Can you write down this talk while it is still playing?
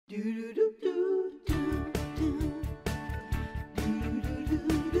Wow,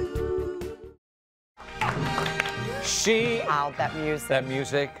 that music. That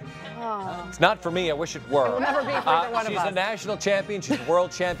music. It's not for me. I wish it were. It will never be for either one of us. She's a national champion. She's a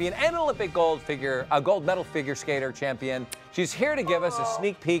world champion and Olympic gold medal figure skater champion. She's here to give us a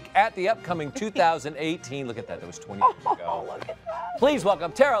sneak peek at the upcoming 2018. Look at that. That was 20 years ago. Look at that. Please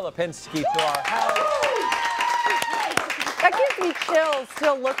welcome Tara Lipinski to our house. That gives me chills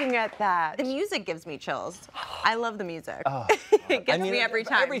still looking at that. The music gives me chills. I love the music. Oh, it gets me every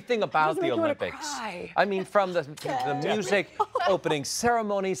time. Everything about the make you wanna Olympics. cry. I mean, from the music, opening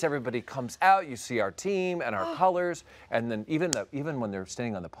ceremonies, everybody comes out. You see our team and our colors, and then even when they're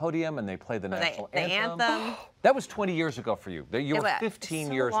standing on the podium and they play the national anthem. That was 20 years ago for you. You were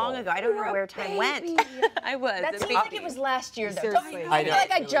 15 years old. So long ago. I don't know where time went. I was. That seems like it was last year, though. Seriously. I feel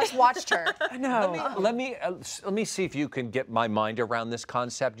like I just watched her. I know. Let me see if you can get my mind around this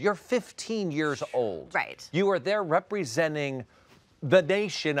concept. You're 15 years old. Right. You are there representing the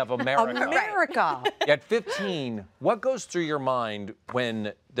nation of America. America. At 15, what goes through your mind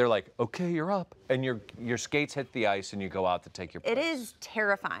when they're like, okay, you're up, and your skates hit the ice and you go out to take your place? It is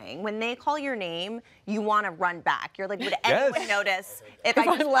terrifying. When they call your name, you want to run back. You're like, would anyone notice if I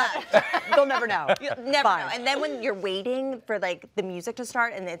just left? They'll never know. You'll never know. And then when you're waiting for like the music to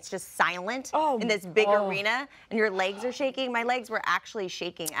start and it's just silent in this big arena and your legs are shaking, my legs were actually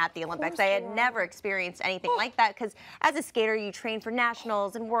shaking at the Olympics. I had never experienced anything like that because as a skater, you train for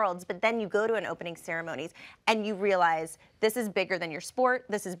nationals and worlds, but then you go to an opening ceremonies and you realize this is bigger than your sport.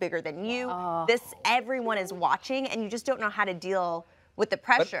 This is bigger than you. Everyone is watching, and you just don't know how to deal with the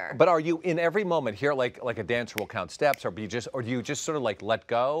pressure. But are you in every moment here like a dancer will count steps, or do you just sort of like let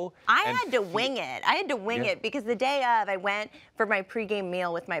go? I had to wing it. I had to wing it because the day of, I went for my pregame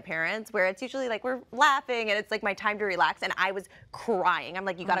meal with my parents, where it's usually like we're laughing and it's like my time to relax, and I was crying. I'm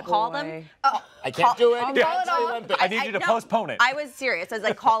like, you gotta call them. I can't do it. I need you to postpone it. I was serious. I was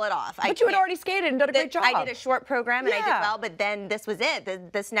like, call it off. But you had already skated and done a great job. I did a short program and I did well, but then this was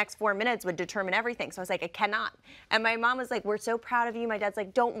it. This next 4 minutes would determine everything. So I was like, I cannot. And my mom was like, we're so proud of you. My dad's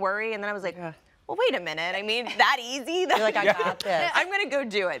like, don't worry. And then I was like, well, wait a minute. I mean, that easy? You're like, I got this. I'm going to go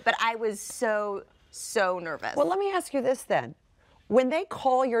do it. But I was so nervous. Well, let me ask you this then. When they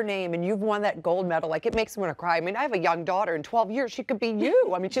call your name and you've won that gold medal, like it makes me want to cry. I mean, I have a young daughter. In 12 years, she could be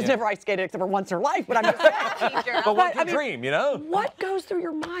you. I mean, she's never ice skated except for once in her life, but I'm just saying. But one can dream, you know? What goes through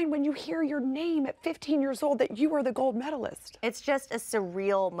your mind when you hear your name at 15 years old that you are the gold medalist? It's just a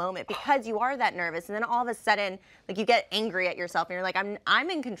surreal moment because you are that nervous, and then all of a sudden, like you get angry at yourself, and you're like, I'm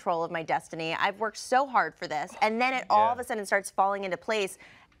in control of my destiny. I've worked so hard for this, and then it all of a sudden starts falling into place,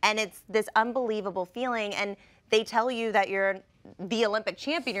 and it's this unbelievable feeling, and they tell you that you're the Olympic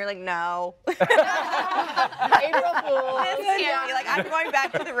champion. You're like, no. April Fool. Like, I'm going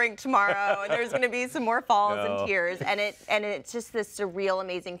back to the rink tomorrow, and there's going to be some more falls and tears, and it's just this surreal,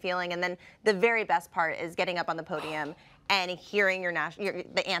 amazing feeling. And then the very best part is getting up on the podium and hearing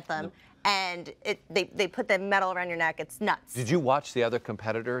the anthem. And they put the medal around your neck. It's nuts. Did you watch the other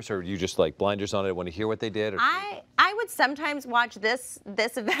competitors, or you just like blinders on it, want to hear what they did? Or I would sometimes watch this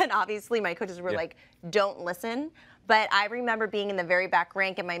event. Obviously, my coaches were like, don't listen. But I remember being in the very back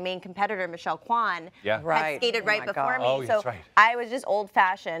rank, and my main competitor, Michelle Kwan, had skated right before me. Oh, so I was just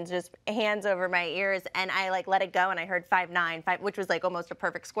old-fashioned, just hands over my ears, and I like let it go, and I heard 5.9, which was like almost a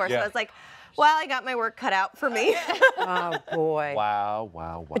perfect score. So I was like, well, I got my work cut out for me. Oh, boy.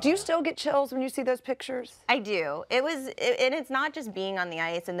 Wow. But do you still get chills when you see those pictures? I do. And it's not just being on the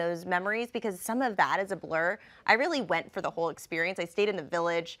ice and those memories, because some of that is a blur. I really went for the whole experience. I stayed in the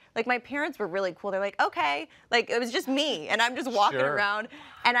village. Like, my parents were really cool. They're like, okay. Like, it was just me, and I'm just walking around.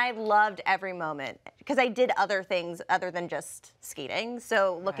 And I loved every moment, because I did other things other than just skating.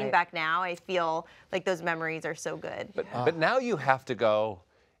 So looking back now, I feel like those memories are so good. But now you have to go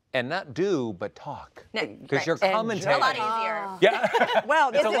and not do, but talk. Because you're commentating. A lot easier. Yeah. Well,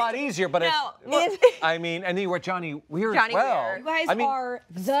 it's a lot easier, but I mean, and you were Johnny Weir as well. You guys are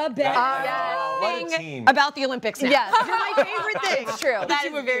the best what a team. about the Olympics now. Yes, you're my favorite thing. It's true. That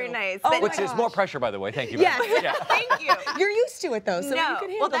is very nice. Which is more pressure, by the way. Thank you. Thank you. You're used to it, though, so you can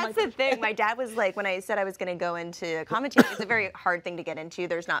handle well, that's the thing. My dad was like, when I said I was going to go into commentating, it's a very hard thing to get into.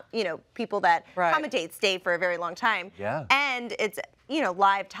 There's not, people that commentate stay for a very long time. Yeah. And it's,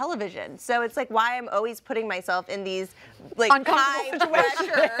 live television. So it's like why I'm always putting myself in these like high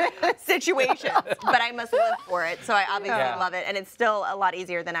pressure situations. But I must live for it. So I obviously love it. And it's still a lot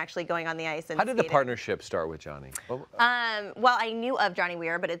easier than actually going on the ice and How did the partnership start with Johnny? Well, I knew of Johnny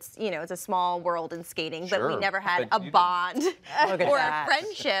Weir, but it's, it's a small world in skating, but we never had a bond or a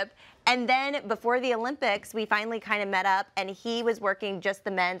friendship. And then before the Olympics, we finally kind of met up, and he was working just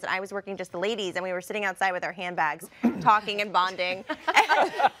the men's, and I was working just the ladies, and we were sitting outside with our handbags, talking and bonding.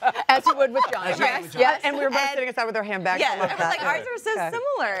 As you would with John. Yes, and we were both sitting outside with our handbags. Yeah, I love I was that. like, ours are so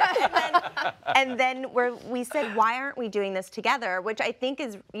similar. And then we said, why aren't we doing this together? Which I think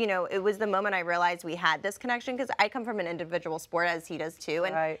is, you know, it was the moment I realized we had this connection, because I come from an individual sport, as he does too,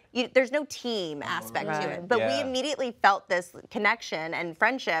 and there's no team aspect to it. But we immediately felt this connection and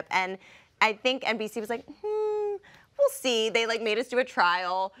friendship, and I think NBC was like, we'll see. They like made us do a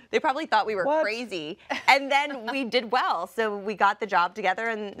trial. They probably thought we were crazy. And then we did well. So we got the job together,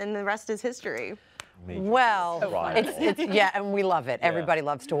 and the rest is history. Well, yeah, and we love it. Everybody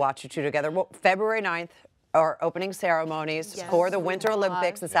loves to watch you two together. Well, February 9th, our opening ceremonies for the Winter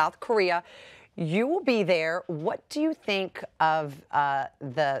Olympics in South Korea. You will be there. What do you think of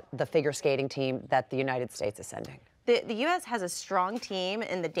the figure skating team that the United States is sending? The U.S. has a strong team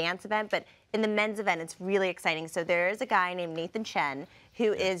in the dance event, but in the men's event, it's really exciting. So there is a guy named Nathan Chen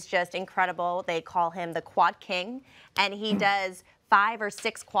who is just incredible. They call him the Quad King, and he does 5 or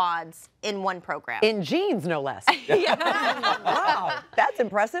 6 quads in one program. In jeans, no less. Wow, that's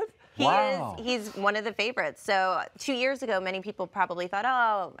impressive. He's one of the favorites. So 2 years ago, many people probably thought,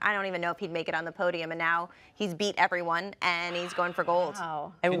 oh, I don't even know if he'd make it on the podium. And now he's beat everyone, and he's going for gold.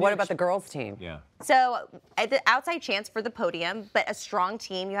 Wow. And what about the girls' team? Yeah. So the outside chance for the podium, but a strong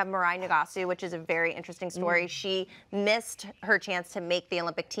team. You have Mirai Nagasu, which is a very interesting story. She missed her chance to make the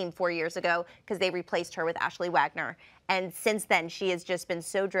Olympic team 4 years ago because they replaced her with Ashley Wagner. And since then, she has just been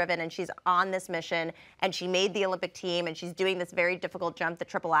so driven, and she's on this mission, and she made the Olympic team, and she's doing this very difficult jump, the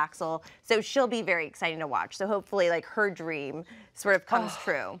triple axel. So she'll be very exciting to watch. So hopefully, like, her dream sort of comes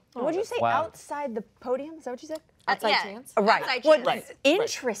true. What did you say? Outside the podium? Is that what you said? Outside chance? Right. Outside Well, chance.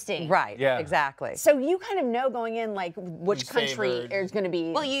 Interesting. Right. Yeah. Exactly. So you kind of know going in, like, which country favored. is going to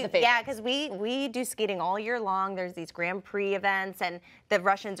be Well, the favorite. yeah, because we do skating all year long. There's these Grand Prix events, and the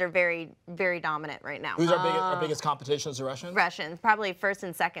Russians are very, very dominant right now. Who's our biggest competition is the Russians? Russians. Probably first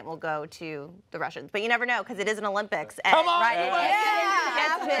and second will go to the Russians. But you never know, because it is an Olympics. And, Come on! Right,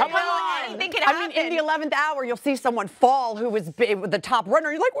 Come on! Anything can I happen. mean, in the 11th hour, you'll see someone fall who was the top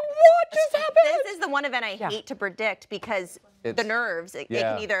runner. You're like, what just happened? This is the one event I hate to predict, because the nerves, it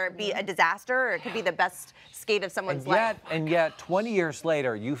Yeah. can either be a disaster or it could be the best skate of someone's life. And yet, 20 years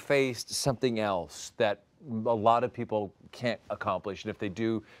later, you faced something else that a lot of people can't accomplish, and if they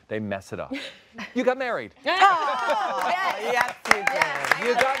do, they mess it up. You got married. Yes, you did.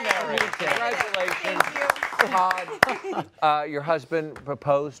 You got married. Congratulations. Todd, your husband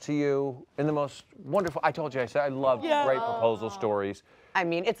proposed to you in the most wonderful, I told you, I said I love great proposal stories. I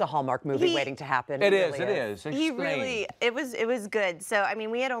mean, it's a Hallmark movie waiting to happen. It is, really it is. He Explain. really, it was good. So, I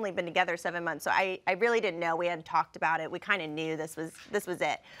mean, we had only been together 7 months, so I really didn't know. We hadn't talked about it. We kind of knew this was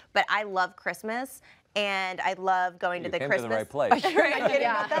it. But I love Christmas, and I love going to the came Christmas. to the right place.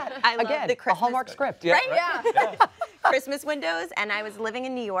 I love Again, the a Christmas Hallmark script. Yeah, right? right. Yeah. Christmas windows, and I was living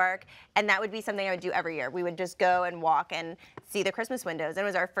in New York, and that would be something I would do every year. We would just go and walk and see the Christmas windows. And it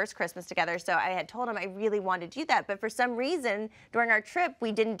was our first Christmas together, so I had told him I really wanted to do that, but for some reason during our trip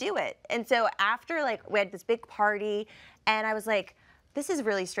we didn't do it. And so after, like, we had this big party, and I was like, this is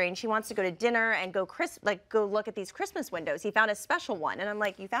really strange. He wants to go to dinner and go look at these Christmas windows. He found a special one, and I'm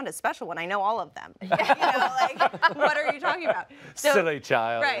like, you found a special one? I know all of them. You know, like, what are you talking about? So, Silly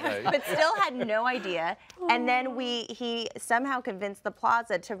child. right? But still had no idea. And then he somehow convinced the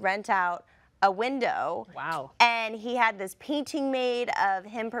Plaza to rent out a window. Wow. And he had this painting made of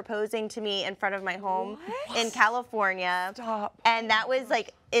him proposing to me in front of my home in California. Stop. And that was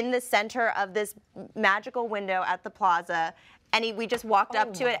like in the center of this magical window at the Plaza. And we just walked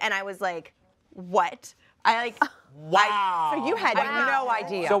up to it, and I was like, what? Wow. So you had no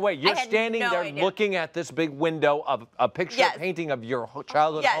idea. So wait, you're I had standing no there idea. looking at this big window of a picture Yes. painting of your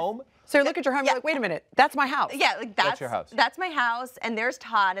childhood Yes. home? So you look at your home, you're like, wait a minute, that's my house. Yeah, like that's your house. That's my house, and there's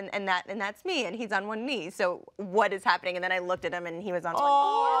Todd, and that's me, and he's on one knee. So what is happening? And then I looked at him, and he was on one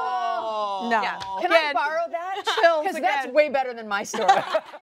knee. No. Yeah. Can I borrow that? Chills Because that's again. way better than my story.